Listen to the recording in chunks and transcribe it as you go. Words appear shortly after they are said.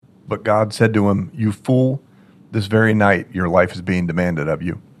But God said to him, "You fool, this very night your life is being demanded of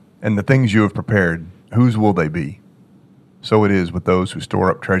you. And the things you have prepared, whose will they be? So it is with those who store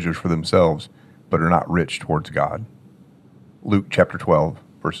up treasures for themselves, but are not rich towards God." Luke chapter 12,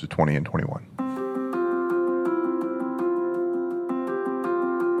 verses 20 and 21.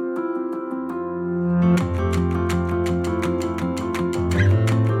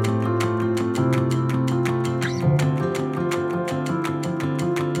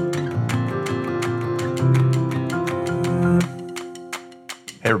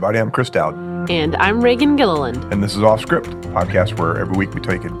 Hey everybody, I'm Chris Dowd. And I'm Reagan Gilliland. And this is Off Script, a podcast where every week we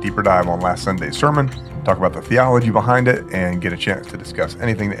take a deeper dive on last Sunday's sermon, talk about the theology behind it, and get a chance to discuss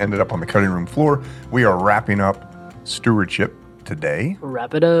anything that ended up on the cutting room floor. We are wrapping up Stewardship today.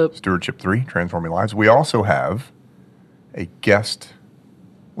 Wrap it up. Stewardship 3, Transforming Lives. We also have a guest,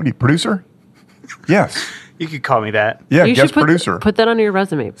 producer? Yes. You could call me that. Yeah, You guest should producer. Put that on your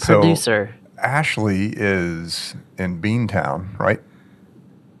resume. So, Producer. Ashley is in Beantown, right?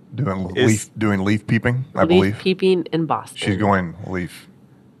 Doing leaf peeping, I Leaf believe. peeping in Boston. She's going leaf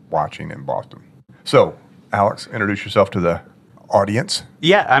watching in Boston. So, Alex, introduce yourself to the audience.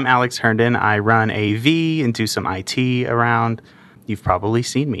 Yeah, I'm Alex Herndon. I run AV and do some IT around. You've probably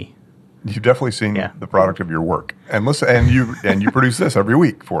seen me. You've definitely seen the product of your work. And listen, and you produce this every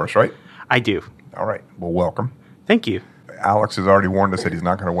week for us, right? I do. All right. Well, welcome. Thank you. Alex has already warned us that he's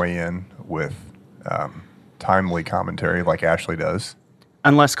not going to weigh in with timely commentary like Ashley does.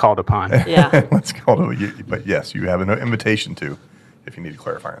 Unless called upon. Yeah. Let's call it. But yes, you have an invitation to if you need to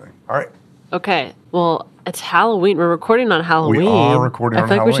clarify anything. All right. Okay. Well, it's Halloween. We're recording on Halloween. We are recording on I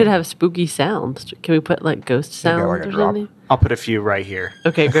feel like we should Halloween. have spooky sounds. Can we put like ghost sounds like a or drop. something? I'll put a few right here.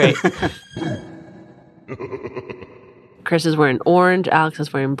 Okay, great. Chris is wearing orange. Alex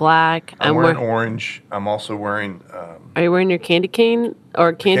is wearing black. I'm wearing orange. I'm also wearing Are you wearing your candy cane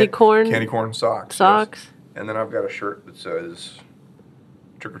or candy corn? Candy corn socks. Socks. Yes. And then I've got a shirt that says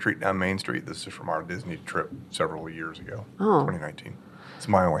 "Trick or Treat Down Main Street." This is from our Disney trip several years ago, 2019. It's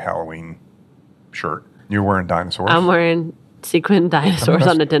my only Halloween shirt. You're wearing dinosaurs. I'm wearing sequin dinosaurs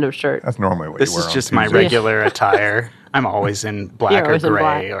on a denim shirt. That's normally what This you wear. is just my Tuesdays. regular attire. I'm always in black You're or always in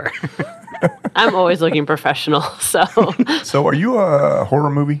gray. black. Or I'm always looking professional, so So, are you a horror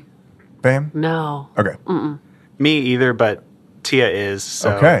movie fan? no. Okay. Me either, but Tia is.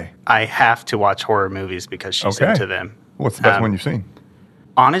 So Okay. I have to watch horror movies because she's Okay. into them. What's the best one you've seen?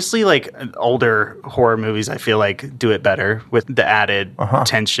 Honestly, like older horror movies, I feel like do it better with the added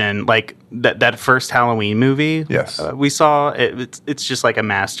tension. Like that first Halloween movie, Yes. we saw. It's just like a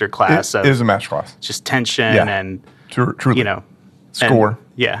master class It of is a masterclass. just tension Yeah. and Truly. you know Score. and-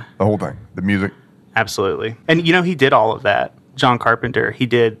 yeah, The whole thing. The music. absolutely. And he did all of that. John Carpenter.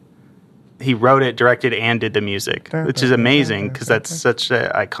 He wrote it, directed, and did the music, which is amazing because that's such an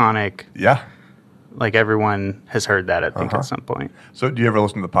iconic. Yeah. Like everyone has heard that, I think, at some point. So, do you ever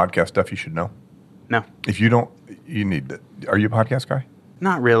listen to the podcast Stuff You Should Know? No, If you don't, you need to. Are you a podcast guy?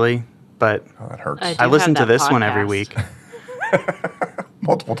 not really, but Oh, that hurts. I do I listen have to that this one every podcast. week.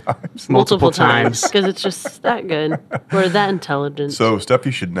 Multiple times. Multiple times. because it's just that good or that intelligent. So, Stuff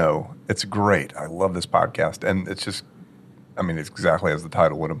You Should Know. It's great. I love this podcast. And it's just, it's exactly as the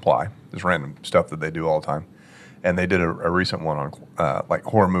title would imply. There's random stuff that they do all the time. And they did a recent one on like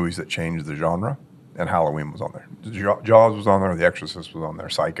horror movies that changed the genre. And Halloween was on there. Jaws was on there. The Exorcist was on there.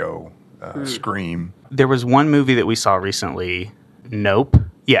 Psycho, Scream. There was one movie that we saw recently, Nope.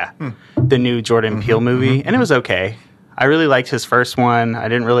 Yeah, the new Jordan Peele movie, and it was okay. I really liked his first one. I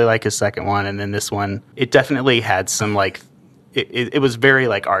didn't really like his second one, and then this one, it definitely had some like, it was very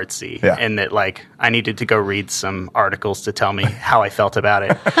like artsy, and that like I needed to go read some articles to tell me how I felt about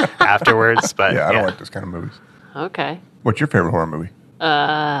it afterwards. But Yeah, I don't like those kind of movies. Okay. What's your favorite horror movie?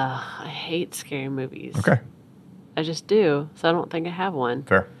 I hate scary movies. Okay, I just do. So I don't think I have one.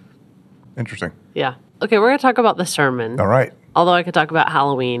 fair. Interesting. Yeah. Okay, we're going to talk about the sermon. All right. Although I could talk about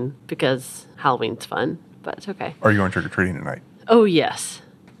Halloween because Halloween's fun, but it's okay. Are you going trick-or-treating tonight? Oh, yes.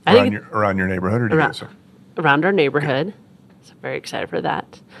 Around your neighborhood, or did you around our neighborhood. So very excited for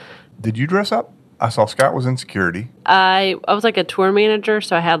that. Did you dress up? I saw Scott was in security. I was like a tour manager,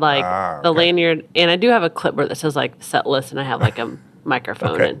 so I had like the okay. lanyard, and I do have a clipboard that says like set list, and I have like a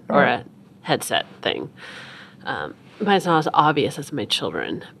microphone Okay, or alright. a headset thing. Mine's not as obvious as my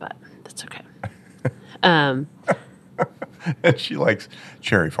children, but that's okay. And she likes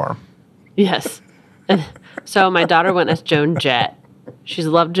Cherry Farm. Yes. So my daughter went as Joan Jett. She's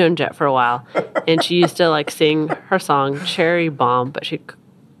loved Joan Jett for a while, and she used to like sing her song "Cherry Bomb," but she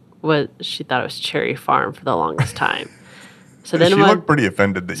thought it was Cherry Farm for the longest time. So then She when, looked pretty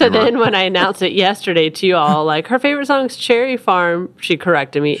offended that so you were. then when I announced it yesterday to you all, like her favorite song's Cherry Farm, she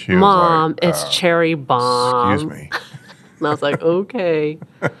corrected me. She was Mom, like, it's Cherry Bomb. Excuse me. And I was like, okay.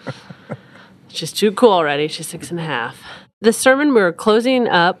 She's too cool already. She's 6.5. The sermon, we were closing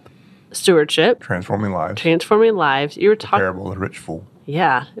up stewardship, Transforming lives. transforming lives. You were talking. Parable of the rich fool.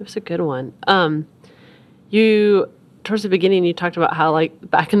 Yeah, it was a good one. You towards the beginning, you talked about how like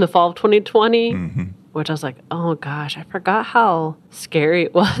back in the fall of 2020, which I was like, oh gosh, I forgot how scary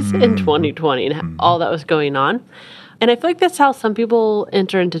it was in 2020 and all that was going on. And I feel like that's how some people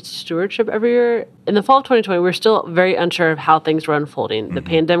enter into stewardship every year. In the fall of 2020, we were still very unsure of how things were unfolding. The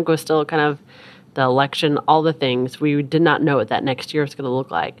pandemic was still kind of the election, all the things. We did not know what that next year was going to look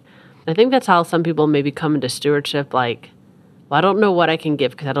like. And I think that's how some people maybe come into stewardship like, well, I don't know what I can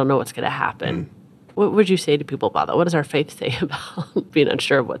give because I don't know what's going to happen. What would you say to people about that? What does our faith say about being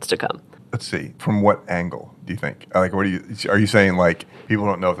unsure of what's to come? Let's see. From what angle do you think? Like, are you saying like people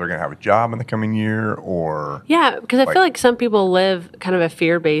don't know if they're going to have a job in the coming year, or Yeah, because I feel like some people live kind of a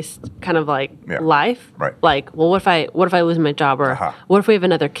fear-based kind of like life. Right. Like, well, what if I lose my job, or what if we have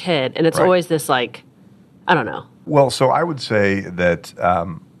another kid? And it's always this like, I don't know. Well, so I would say that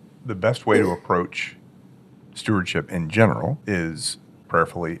the best way to approach stewardship in general is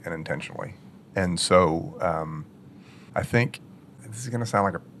prayerfully and intentionally. And so I think this is going to sound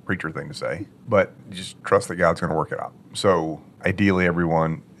like a preacher thing to say, but just trust that God's going to work it out. So ideally,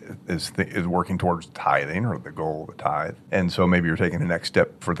 everyone is working towards tithing or the goal of the tithe. And so maybe you're taking the next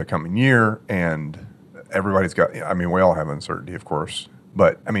step for the coming year, and everybody's got, I mean, we all have uncertainty, of course,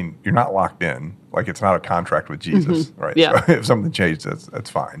 but I mean, you're not locked in. Like, it's not a contract with Jesus, right? Yeah. So if something changes, that's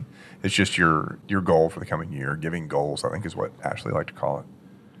fine. It's just your goal for the coming year. Giving goals, I think, is what Ashley liked to call it.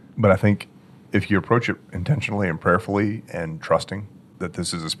 But I think if you approach it intentionally and prayerfully and trusting that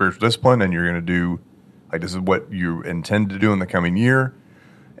this is a spiritual discipline and you're going to do, like, this is what you intend to do in the coming year,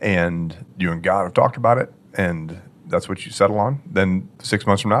 and you and God have talked about it, and that's what you settle on, then 6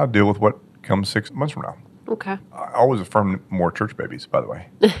 months from now, deal with what comes 6 months from now. Okay. I always affirm more church babies, by the way.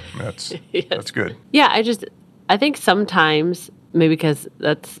 I mean, that's good. Yeah, I think sometimes, maybe because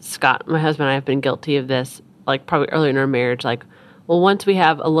that's Scott, my husband, and I have been guilty of this, like probably earlier in our marriage, like, well, once we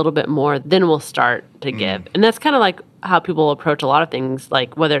have a little bit more, then we'll start to give. And that's kind of like how people approach a lot of things,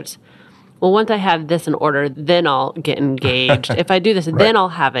 like whether it's, well, once I have this in order, then I'll get engaged. If I do this, then I'll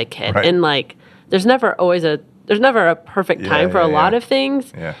have a kid. Right. And like, there's never a perfect time for a lot of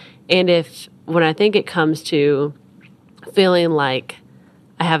things. Yeah. And when I think it comes to feeling like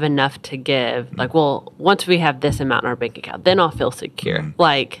I have enough to give, like, well, once we have this amount in our bank account, then I'll feel secure.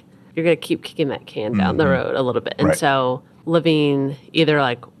 Like, you're going to keep kicking that can down the road a little bit. And so living either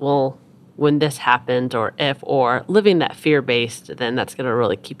like, well, when this happens, or living that fear-based, then that's going to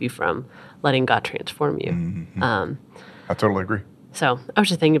really keep you from letting God transform you. I totally agree. So I was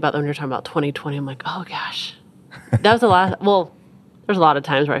just thinking about that when you're talking about 2020. I'm like, oh gosh, that was the last. Well, there's a lot of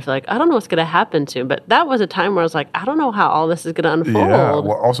times where I feel like I don't know what's going to happen soon, but that was a time where I was like, I don't know how all this is going to unfold. Yeah.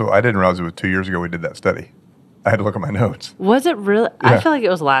 Well, also, I didn't realize it was 2 years ago we did that study. I had to look at my notes. Was it really? Yeah. I feel like it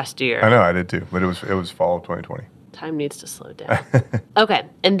was last year. I know, I did too, but it was fall of 2020. Time needs to slow down. Okay,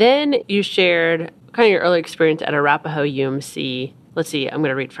 and then you shared kind of your early experience at Arapahoe UMC. Let's see, I'm going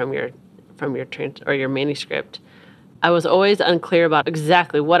to read from your manuscript. I was always unclear about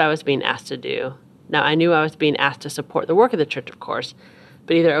exactly what I was being asked to do. Now, I knew I was being asked to support the work of the church, of course,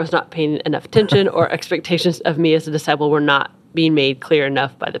 but either I was not paying enough attention or expectations of me as a disciple were not being made clear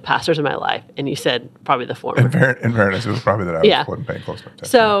enough by the pastors in my life. And you said probably the former. In fairness, it was probably that I wasn't paying close enough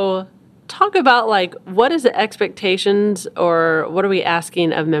attention. So talk about, like, what is the expectations, or what are we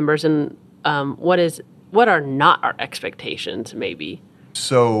asking of members, and what are not our expectations, maybe?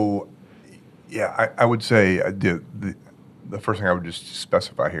 So, yeah, I would say the first thing I would just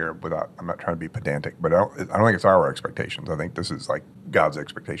specify here, I'm not trying to be pedantic, but I don't think it's our expectations. I think this is like God's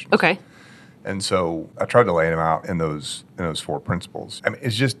expectations. Okay. And so I tried to lay them out in those 4 principles. I mean,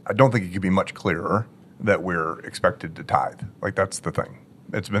 it's just, I don't think it could be much clearer that we're expected to tithe. Like, that's the thing.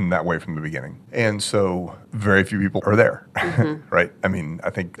 It's been that way from the beginning. And so very few people are there, right? I mean, I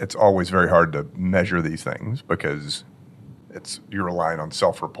think it's always very hard to measure these things because you're relying on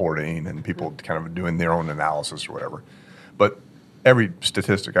self-reporting and people kind of doing their own analysis or whatever. But every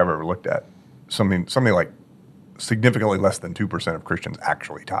statistic I've ever looked at, something like significantly less than 2% of Christians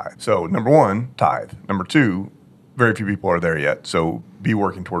actually tithe. So number 1, tithe. Number 2, very few people are there yet. So be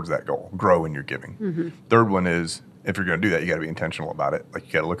working towards that goal. Grow in your giving. Third one is, if you're going to do that, you got to be intentional about it. Like,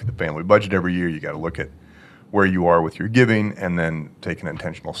 you got to look at the family budget every year. You got to look at where you are with your giving, and then take an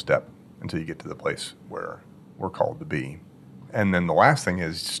intentional step until you get to the place where we're called to be. And then the last thing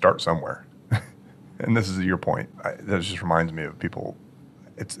is start somewhere. and this is your point, that just reminds me of people.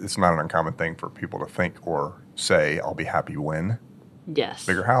 It's not an uncommon thing for people to think or say, "I'll be happy when Yes.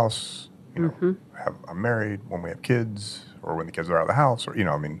 bigger house." I'm married, when we have kids, or when the kids are out of the house, or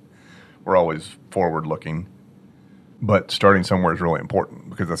we're always forward looking. But starting somewhere is really important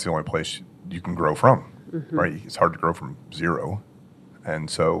because that's the only place you can grow from, right? It's hard to grow from zero, and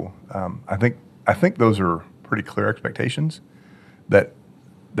so I think those are pretty clear expectations that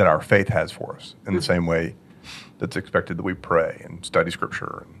our faith has for us in the same way that's expected that we pray and study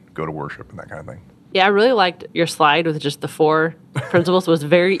Scripture and go to worship and that kind of thing. Yeah, I really liked your slide with just the 4 principles. It was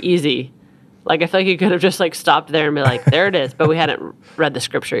very easy. Like, I feel like you could have just stopped there and be like, there it is, but we hadn't read the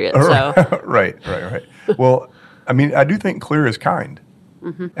Scripture yet. So Right. Well, I do think clear is kind.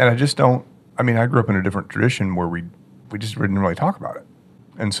 And I just don't, I grew up in a different tradition where we just didn't really talk about it.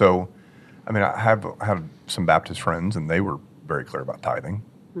 And so, I have had some Baptist friends, and they were very clear about tithing.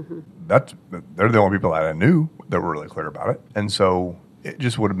 They're the only people that I knew that were really clear about it. And so it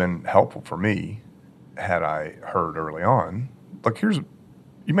just would have been helpful for me had I heard early on, look, you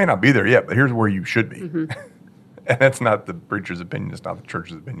may not be there yet, but here's where you should be. And that's not the preacher's opinion. It's not the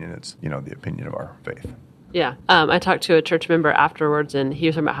church's opinion. It's, the opinion of our faith. Yeah. I talked to a church member afterwards, and he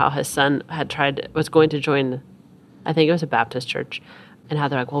was talking about how his son was going to join, I think it was a Baptist church, and how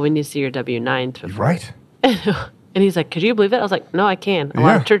they're like, well, we need to see your W-9s before. Right. And he's like, could you believe it? I was like, no, I can. A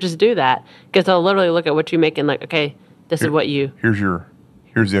lot of churches do that because they'll literally look at what you make and like, okay, this is what you.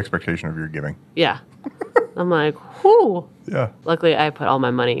 Here's the expectation of your giving. Yeah. I'm like, whoo. Yeah. Luckily, I put all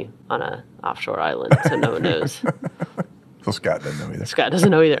my money on an offshore island, so no one knows. So Scott doesn't know either. Scott doesn't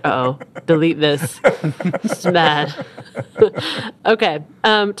know either. Uh-oh. Delete this. It's bad. Okay.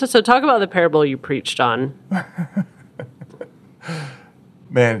 So talk about the parable you preached on.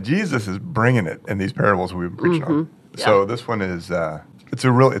 Man, Jesus is bringing it in these parables we've been preaching on. Yeah. So this one is,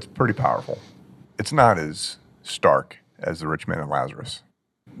 it's pretty powerful. It's not as stark as the rich man and Lazarus,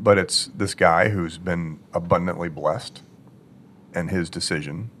 but it's this guy who's been abundantly blessed, and his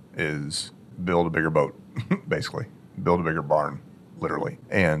decision is build a bigger boat, basically. Build a bigger barn, literally.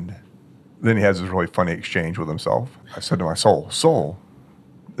 And then he has this really funny exchange with himself. I said to my soul,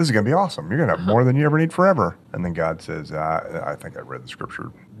 this is going to be awesome. You're going to have more than you ever need forever. And then God says, I think I read the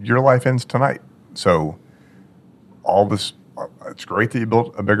Scripture. Your life ends tonight. So all this, it's great that you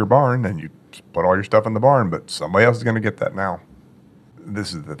built a bigger barn and you put all your stuff in the barn, but somebody else is going to get that now.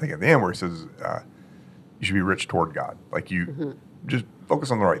 This is the thing at the end where he says, you should be rich toward God. Like you just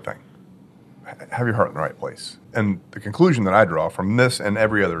focus on the right thing. Have your heart in the right place. And the conclusion that I draw from this and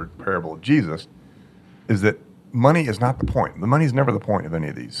every other parable of Jesus is that money is not the point. The money is never the point of any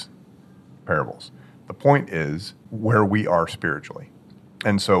of these parables. The point is where we are spiritually.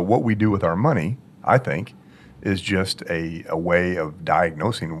 And so what we do with our money, I think, is just a way of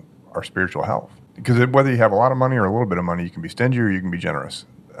diagnosing our spiritual health. Because whether you have a lot of money or a little bit of money, you can be stingy or you can be generous.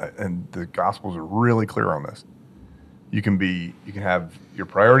 And the Gospels are really clear on this. You can have your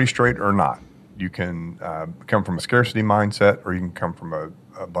priorities straight or not. You can come from a scarcity mindset, or you can come from an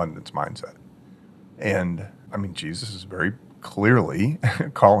abundance mindset. And Jesus is very clearly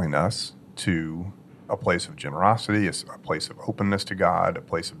calling us to a place of generosity, a place of openness to God, a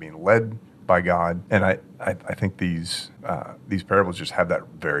place of being led by God. And I think these parables just have that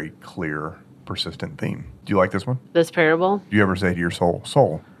very clear, persistent theme. Do you like this one? This parable? Do you ever say to your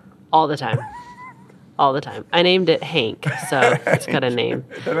soul? All the time. All the time. I named it Hank, so it's got a name.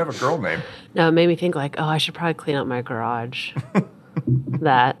 It doesn't have a girl name. No, it made me think I should probably clean up my garage.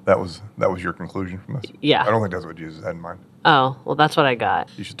 That was your conclusion from this? Yeah. I don't think that's what Jesus had in mind. Oh, well, that's what I got.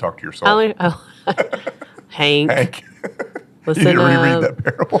 You should talk to your soul. Hank. Listen, you need to reread that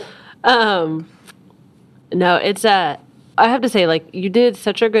parable. No, it's I have to say, you did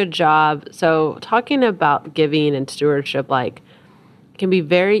such a good job. So talking about giving and stewardship, it can be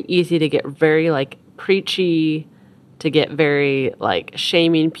very easy to get very, preachy, to get very,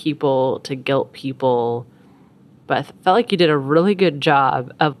 shaming people, to guilt people. But I felt like you did a really good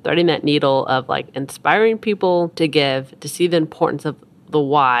job of threading that needle of, inspiring people to give, to see the importance of the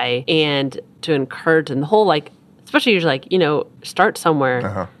why, and to encourage, and the whole, especially usually, start somewhere.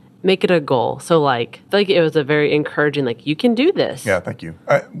 Uh-huh. Make it a goal. So, I feel like it was a very encouraging, you can do this. Yeah, thank you.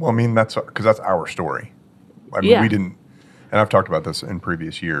 That's because that's our story. We didn't, and I've talked about this in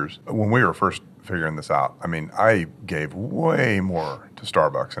previous years. When we were first figuring this out, I gave way more to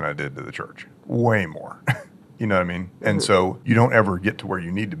Starbucks than I did to the church. Way more. You know what I mean? And so you don't ever get to where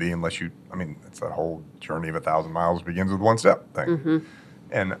you need to be unless it's that whole journey of 1,000 miles begins with one step thing.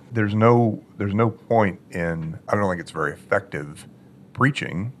 And there's no point in, I don't think it's very effective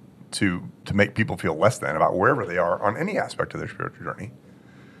preaching to make people feel less than about wherever they are on any aspect of their spiritual journey,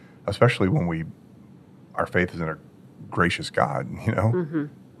 especially when we our faith is in a gracious God,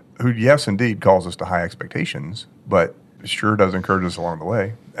 who, yes, indeed, calls us to high expectations, but sure does encourage us along the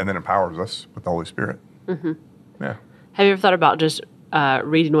way and then empowers us with the Holy Spirit. Yeah. Have you ever thought about just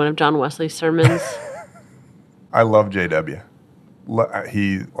reading one of John Wesley's sermons? I love JW.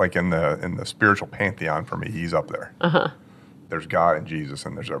 He, like in the spiritual pantheon for me, he's up there. There's God and Jesus,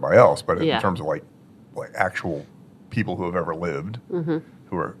 and there's everybody else. But in terms of like actual people who have ever lived,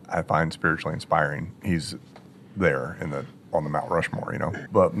 who are, I find, spiritually inspiring, he's there on the Mount Rushmore,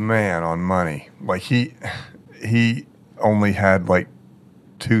 But man, on money, like he only had like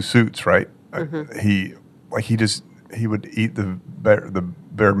 2 suits, right? He would eat the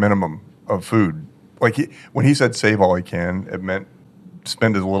bare minimum of food. Like when he said save all he can, it meant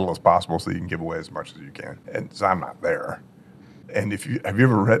spend as little as possible so you can give away as much as you can. And so I'm not there. And have you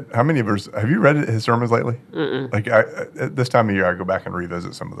ever read, have you read his sermons lately? Like at this time of year, I go back and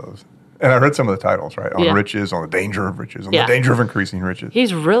revisit some of those. And I read some of the titles, right? On riches, on the danger of riches, on the danger of increasing riches.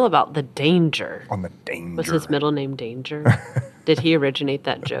 He's real about the danger. On the danger. Was his middle name Danger? Did he originate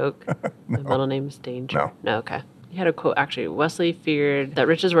that joke? No. The middle name is Danger? No. No, okay. He had a quote, actually. Wesley feared that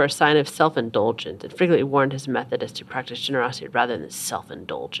riches were a sign of self-indulgence and frequently warned his Methodists to practice generosity rather than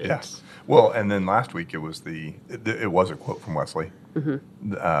self-indulgence. Yes. Well, and then last week it was a quote from Wesley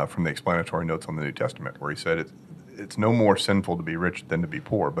from the explanatory notes on the New Testament where he said it's no more sinful to be rich than to be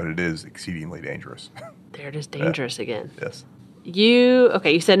poor, but it is exceedingly dangerous. There it is, dangerous again. Yes. You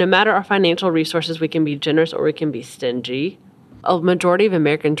said no matter our financial resources, we can be generous or we can be stingy. A majority of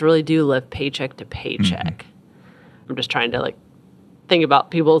Americans really do live paycheck to paycheck. I'm just trying to think about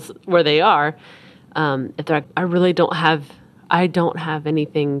people's where they are. If they're like, I don't have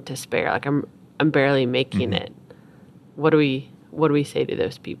anything to spare. Like I'm barely making it. What do we say to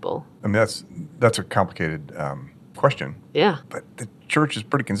those people? I mean, that's a complicated question. Yeah. But the church is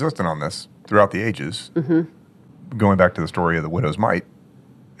pretty consistent on this throughout the ages. Going back to the story of the widow's mite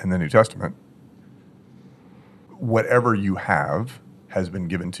in the New Testament, whatever you have has been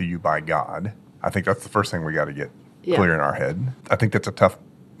given to you by God. I think that's the first thing we got to get clear in our head. I think that's a tough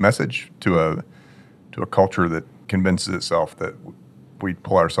message to a culture that convinces itself that we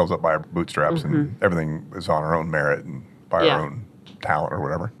pull ourselves up by our bootstraps and everything is on our own merit and by our own talent or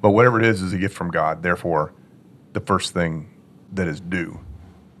whatever. But whatever it is a gift from God. Therefore, the first thing that is due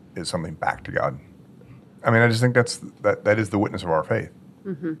is something back to God. I mean, I just think that is the witness of our faith.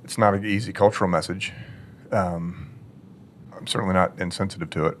 It's not an easy cultural message. I'm certainly not insensitive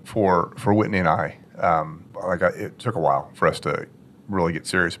to it. For Whitney and I, it took a while for us to really get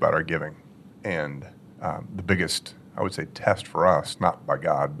serious about our giving. And the biggest, I would say, test for us, not by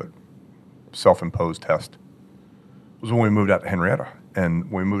God, but self-imposed test, was when we moved out to Henrietta.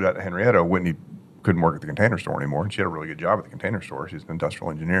 And when we moved out to Henrietta, Whitney couldn't work at the Container Store anymore, and she had a really good job at the Container Store. She's an industrial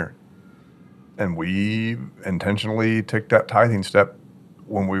engineer. And we intentionally took that tithing step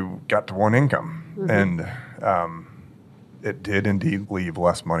when we got to one income. And it did indeed leave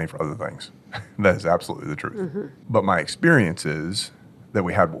less money for other things. That is absolutely the truth. But my experience is that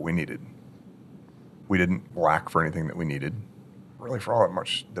we had what we needed. We didn't lack for anything that we needed, really for all that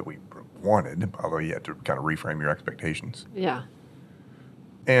much that we wanted, although you had to kind of reframe your expectations. Yeah.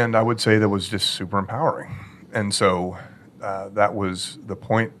 And I would say that was just super empowering. And so that was the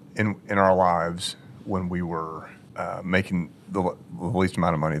point in our lives when we were making the least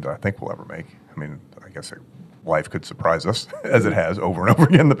amount of money that I think we'll ever make. I mean, I guess life could surprise us as it has over and over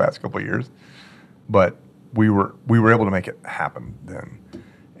again the past couple of years. But we were able to make it happen then.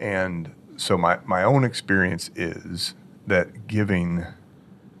 And so my own experience is that giving,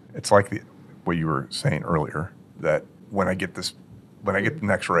 it's like what you were saying earlier, that when I get the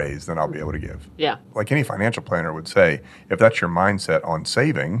next raise, then I'll be able to give. Yeah. Like any financial planner would say, if that's your mindset on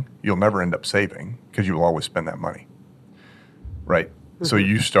saving, you'll never end up saving because you will always spend that money. Right? So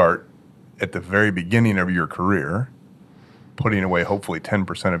you start at the very beginning of your career, putting away hopefully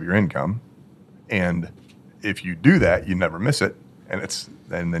 10% of your income. And if you do that, you never miss it. And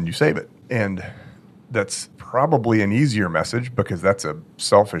then you save it. And that's probably an easier message because that's a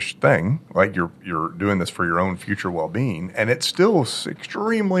selfish thing. Like you're doing this for your own future well-being, and it's still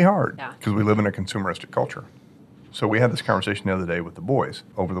extremely hard because we live in a consumeristic culture. So we had this conversation the other day with the boys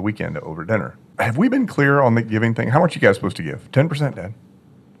over the weekend over dinner. Have we been clear on the giving thing? How much you guys supposed to give? 10%, Dad.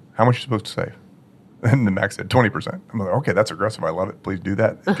 How much are you supposed to save? And then Max said 20%. I'm like, okay, that's aggressive. I love it. Please do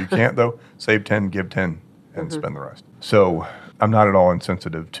that. If you can't, though, save 10, give 10, and spend the rest. So I'm not at all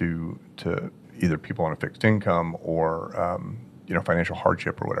insensitive to either people on a fixed income or financial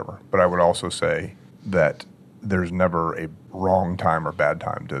hardship or whatever. But I would also say that there's never a wrong time or bad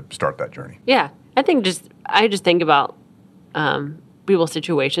time to start that journey. Yeah. I just think about people's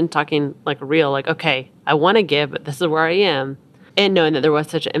situations, talking like real, like, okay, I want to give, but this is where I am. And knowing that there was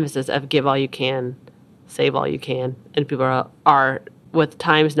such an emphasis of give all you can, save all you can. And people are with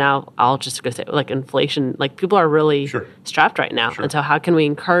times now, I'll just go say, like inflation, like people are really Sure. strapped right now. Sure. And so how can we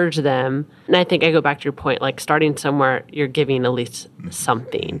encourage them? And I think I go back to your point, like starting somewhere, you're giving at least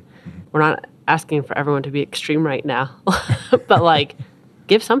something. We're not asking for everyone to be extreme right now, but like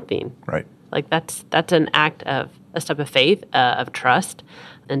give something. Right. Like that's an act of a step of faith, of trust.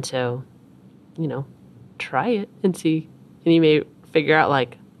 And so, try it and see. And you may figure out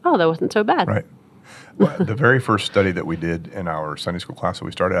like, oh, that wasn't so bad. Right. Well, the very first study that we did in our Sunday school class that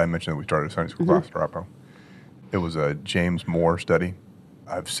we started, I mentioned that we started a Sunday school class at Arapahoe. It was a James Moore study.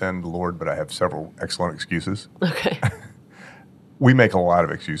 I've sinned the Lord, but I have several excellent excuses. Okay. We make a lot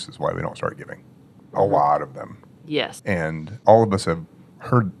of excuses why we don't start giving. A lot of them. Yes. And all of us have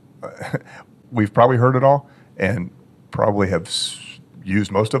heard, we've probably heard it all and probably have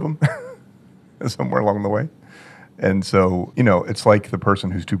used most of them somewhere along the way. And so, it's like the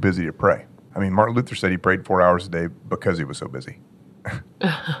person who's too busy to pray. I mean, Martin Luther said he prayed 4 hours a day because he was so busy.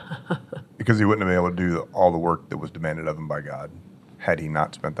 Because he wouldn't have been able to do all the work that was demanded of him by God had he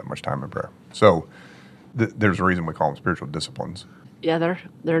not spent that much time in prayer. So there's a reason we call them spiritual disciplines. Yeah,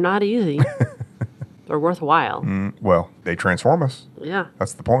 they're not easy. They're worthwhile. Well, they transform us. Yeah.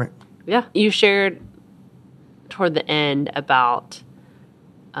 That's the point. Yeah. You shared toward the end about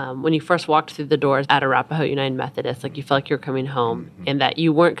when you first walked through the doors at Arapahoe United Methodist, like you felt like you were coming home and that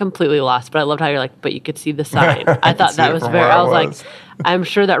you weren't completely lost. But I loved how you're like, but you could see the sign. I thought that was I was like, I'm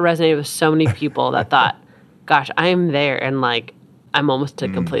sure that resonated with so many people that thought, gosh, I'm there and like I'm almost to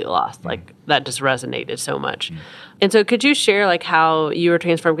completely lost. Like that just resonated so much. And so could you share like how you were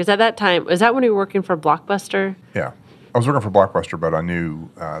transformed? Because at that time, was that when you were working for Blockbuster? Yeah. I was working for Blockbuster, but I knew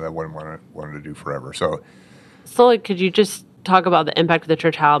that wasn't what I wanted to do forever. So like, could you just talk about the impact of the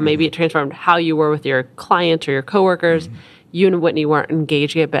church, how maybe it transformed how you were with your clients or your coworkers? You and Whitney weren't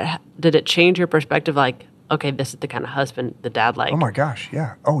engaged yet, but did it change your perspective? Like, okay, this is the kind of husband the dad like. oh my gosh,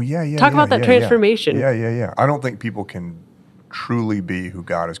 yeah. Oh, yeah. Talk about that transformation. Yeah. I don't think people can truly be who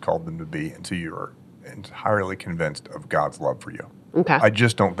God has called them to be until you're entirely convinced of God's love for you. Okay. I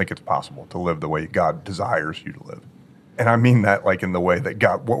just don't think it's possible to live the way God desires you to live. And I mean that like in the way that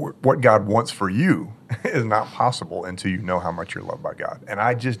God, what God wants for you is not possible until you know how much you're loved by God. And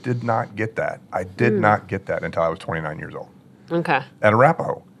I just did not get that. I did not get that until I was 29 years old. Okay. At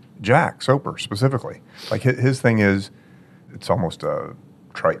Arapahoe, Jack Soper specifically. Like his thing is, it's almost a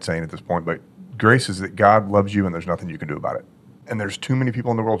trite saying at this point, but grace is that God loves you and there's nothing you can do about it. And there's too many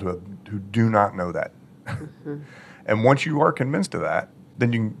people in the world who do not know that. And once you are convinced of that,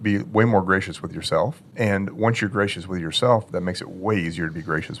 then you can be way more gracious with yourself. And once you're gracious with yourself, that makes it way easier to be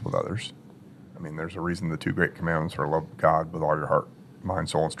gracious with others. I mean, there's a reason the two great commandments are love God with all your heart, mind,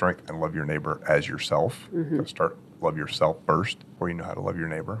 soul, and strength, and love your neighbor as yourself. So love yourself first before you know how to love your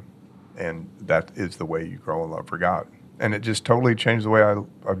neighbor. And that is the way you grow in love for God. And it just totally changed the way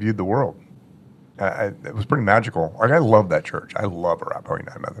I viewed the world. It was pretty magical. Like, I love that church. I love Arapahoe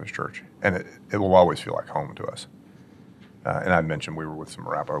United Methodist Church. And it will always feel like home to us. And I mentioned we were with some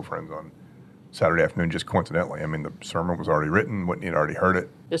Arapahoe friends on Saturday afternoon, just coincidentally. I mean, the sermon was already written. Whitney had already heard it.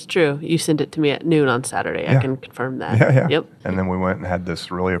 It's true. You sent it to me at noon on Saturday. Yeah. I can confirm that. Yeah. Yep. And then we went and had this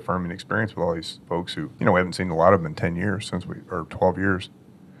really affirming experience with all these folks who, we haven't seen a lot of them in 10 years or 12 years.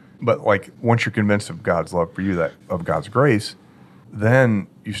 But like, once you're convinced of God's love for you, that of God's grace, then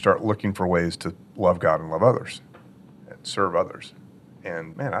you start looking for ways to love God and love others and serve others.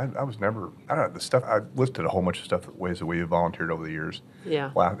 And man, I was never, I don't know, the stuff, I listed a whole bunch of stuff, ways that we have volunteered over the years.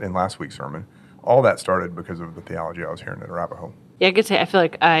 Yeah. In last week's sermon. All that started because of the theology I was hearing at Arapahoe. Yeah, I could say I feel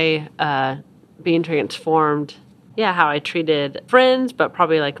like being transformed, how I treated friends, but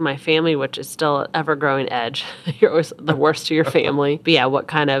probably like my family, which is still an ever-growing edge. You're always the worst to your family. But yeah, what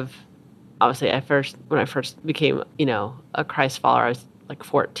kind of, obviously when I first became, a Christ follower, I was like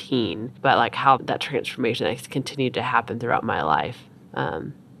 14. But like how that transformation has continued to happen throughout my life.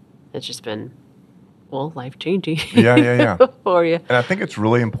 It's just been, life-changing. Yeah. For you. And I think it's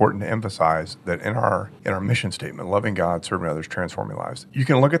really important to emphasize that in our mission statement, loving God, serving others, transforming lives, you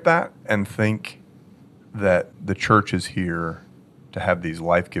can look at that and think that the church is here to have these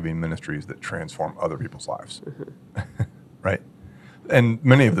life-giving ministries that transform other people's lives, right? And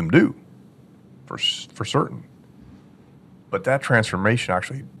many of them do, for certain. But that transformation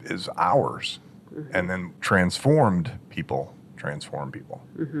actually is ours, and then transformed people transform people.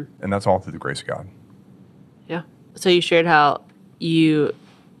 And that's all through the grace of God. Yeah. So you shared how you,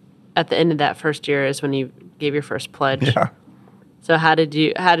 at the end of that first year is when you gave your first pledge. Yeah. So how did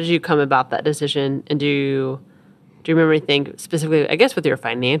you come about that decision? And Do you remember anything specifically, I guess with your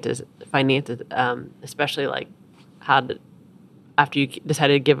finances, especially like after you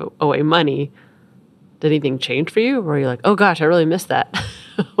decided to give away money, did anything change for you? Or were you like, oh gosh, I really missed that?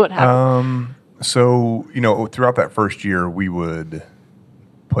 What happened? So, throughout that first year, we would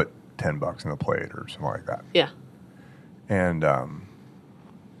put $10 in the plate or something like that. Yeah. And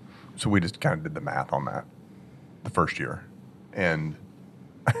so we just kind of did the math on that the first year. And,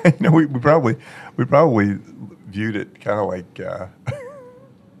 we probably viewed it kind of like,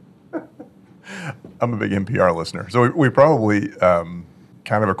 I'm a big NPR listener. So we probably kind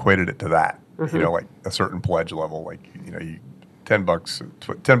of equated it to that, like a certain pledge level, like, you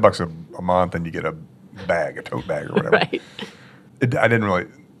 $10 a month and you get a tote bag or whatever. Right. I didn't really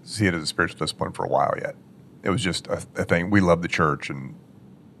see it as a spiritual discipline for a while yet. It was just a thing. We loved the church and,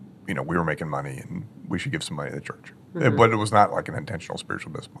 we were making money and we should give some money to the church. But it was not like an intentional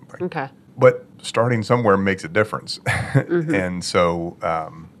spiritual discipline thing. Okay. But starting somewhere makes a difference. And so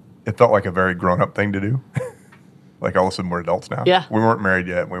it felt like a very grown-up thing to do. Like all of a sudden we're adults now. Yeah. We weren't married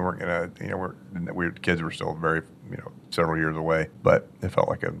yet. We weren't kids were still very, several years away. But it felt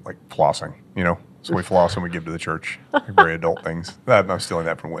like flossing, So we floss and we give to the church, like very adult things. I'm stealing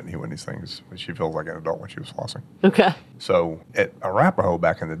that from Whitney. Whitney's things. She feels like an adult when she was flossing. Okay. So at Arapahoe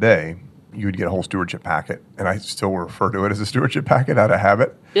back in the day, you would get a whole stewardship packet, and I still refer to it as a stewardship packet out of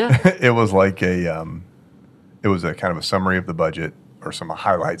habit. Yeah. It was like it was a kind of a summary of the budget or some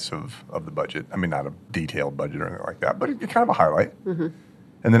highlights of the budget. I mean, not a detailed budget or anything like that, but kind of a highlight. Mm-hmm.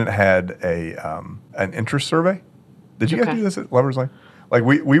 And then it had an interest survey. Did you guys do this at Lover's Lane? Like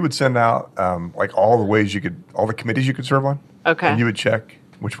we would send out like all the committees you could serve on. Okay. And you would check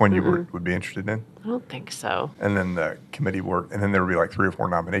which one you would be interested in. I don't think so. And then the committee work, and then there would be like 3 or 4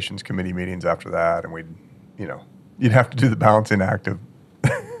 nominations committee meetings after that, and you'd have to do the balancing act of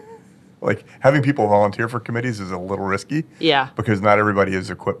like having people volunteer for committees is a little risky. Yeah. Because not everybody is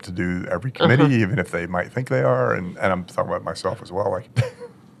equipped to do every committee, even if they might think they are, and I'm talking about myself as well. Like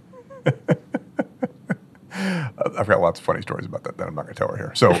I've got lots of funny stories about that I'm not going to tell her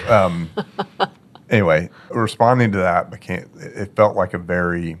here. So anyway, responding to that it felt like a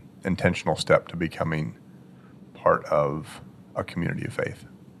very intentional step to becoming part of a community of faith.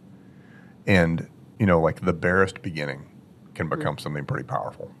 And, like the barest beginning can become something pretty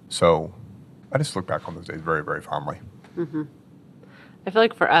powerful. So I just look back on those days very, very fondly. Mm-hmm. I feel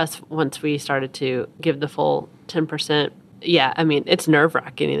like for us, once we started to give the full 10%, yeah, I mean, it's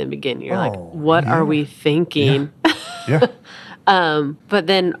nerve-wracking in the beginning. You're like, what are we thinking? Yeah. But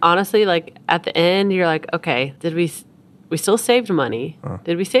then honestly, like at the end, you're like, okay, did we still saved money?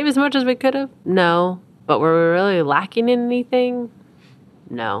 Did we save as much as we could have? No. But were we really lacking in anything?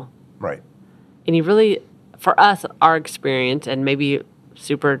 No. Right. And you really, for us, our experience, and maybe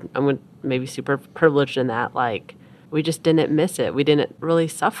super privileged in that, like we just didn't miss it. We didn't really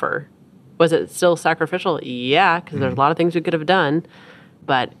suffer. Was it still sacrificial? Yeah, because there's a lot of things we could have done.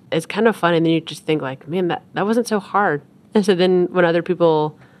 But it's kind of fun, and then you just think like, man, that wasn't so hard. And so then when other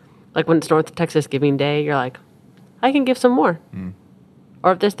people, like when it's North Texas Giving Day, you're like, I can give some more.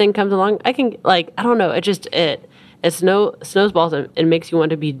 Or if this thing comes along, I can, like, I don't know. It snowballs and it makes you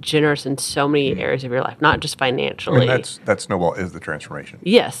want to be generous in so many areas of your life, not just financially. I mean, that snowball is the transformation.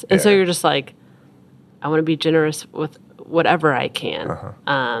 Yes. And so you're just like, I want to be generous with whatever I can.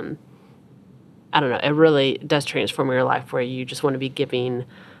 I don't know. It really does transform your life where you just want to be giving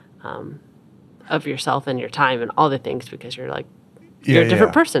of yourself and your time and all the things because you're like, you're a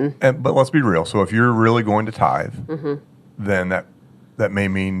different person. But let's be real. So if you're really going to tithe, then that may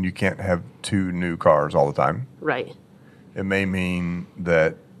mean you can't have 2 new cars all the time. Right. It may mean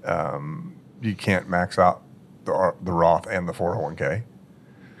that you can't max out the Roth and the 401k.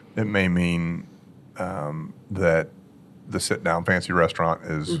 It may mean that the sit-down fancy restaurant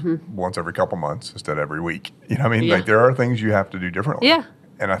is once every couple months instead of every week. You know what I mean? Yeah. Like there are things you have to do differently. Yeah.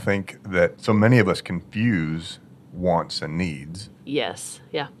 And I think that so many of us confuse wants and needs. Yes.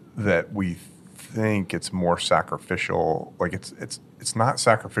 Yeah. That we think it's more sacrificial. Like it's not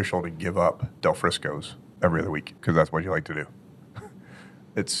sacrificial to give up Del Frisco's every other week because that's what you like to do.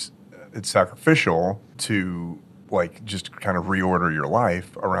 It's sacrificial to like just kind of reorder your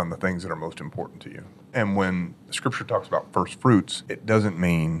life around the things that are most important to you. And when the scripture talks about first fruits, it doesn't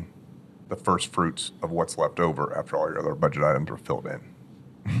mean the first fruits of what's left over after all your other budget items are filled in.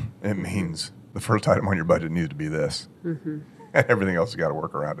 It means the first item on your budget needs to be this. And everything else has got to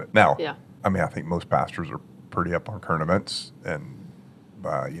work around it. Now, I mean, I think most pastors are pretty up on current events. And,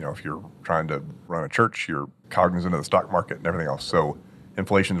 if you're trying to run a church, you're cognizant of the stock market and everything else. So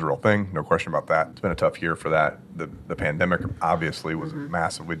inflation's a real thing, no question about that. It's been a tough year for that. The pandemic obviously was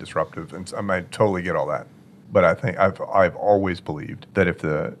massively disruptive, and I totally get all that. But I think I've always believed that if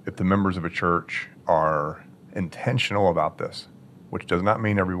the members of a church are intentional about this, which does not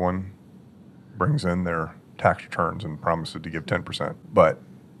mean everyone brings in their tax returns and promises to give 10%, but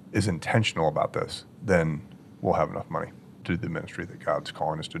is intentional about this, then we'll have enough money to do the ministry that God's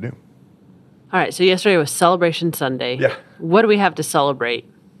calling us to do. All right, so yesterday was Celebration Sunday. Yeah. What do we have to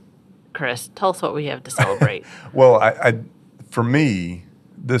celebrate? Chris, tell us what we have to celebrate. Well, for me,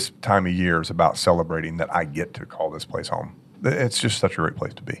 this time of year is about celebrating that I get to call this place home. It's just such a great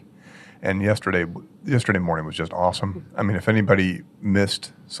place to be. And yesterday morning was just awesome. I mean, if anybody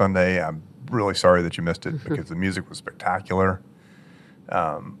missed Sunday, I'm really sorry that you missed it because the music was spectacular.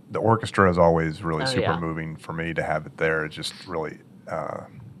 The orchestra is always really super moving for me to have it there. It's just really,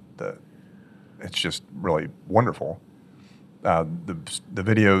 it's just really wonderful. The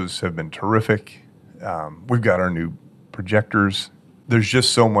videos have been terrific. We've got our new projectors. There's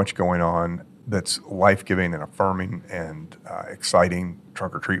just so much going on that's life-giving and affirming and exciting.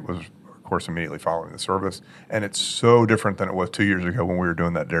 Trunk or Treat was, of course, immediately following the service. And it's so different than it was 2 years ago when we were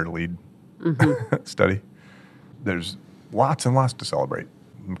doing that Dare to Lead study. There's lots and lots to celebrate.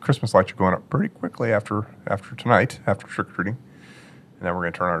 And Christmas lights are going up pretty quickly after tonight, after trick-or-treating. And then we're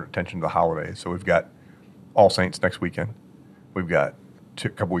going to turn our attention to the holidays. So we've got All Saints next weekend. We've got a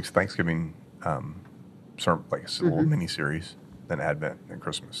couple weeks of Thanksgiving, like a little mini-series. Then Advent, then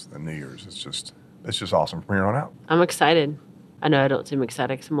Christmas, then New Year's. It's just awesome from here on out. I'm excited. I know I don't seem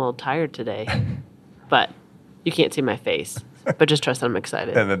excited because I'm a little tired today, but you can't see my face. But just trust that I'm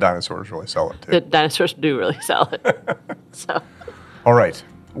excited. And the dinosaurs really sell it, too. The dinosaurs do really sell it. So. All right.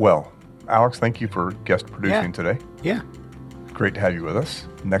 Well, Alex, thank you for guest producing today. Yeah. Great to have you with us.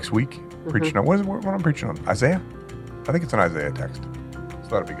 Next week, preaching on, what I'm preaching on? Isaiah? I think it's an Isaiah text. So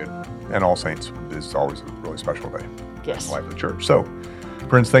that'll be good. And All Saints is always a really special day. Yes. In the life of the church. So,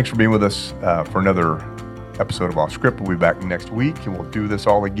 friends, thanks for being with us for another episode of Off Script. We'll be back next week, and we'll do this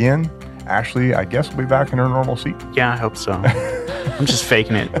all again. Ashley, I guess, will be back in her normal seat. Yeah, I hope so. I'm just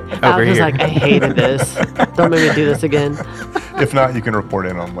faking it over Alex was here. like, I hated this. Don't make me do this again. If not, you can report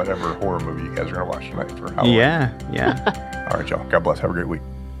in on whatever horror movie you guys are going to watch tonight for Halloween. Yeah. All right, y'all. God bless. Have a great week.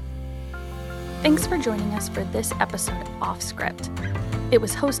 Thanks for joining us for this episode of Off Script. It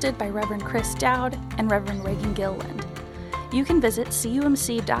was hosted by Reverend Chris Dowd and Reverend Reagan Gilliland. You can visit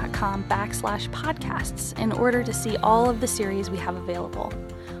cumc.com/podcasts in order to see all of the series we have available.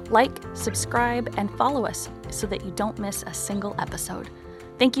 Like, subscribe, and follow us so that you don't miss a single episode.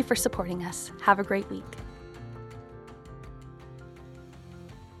 Thank you for supporting us. Have a great week.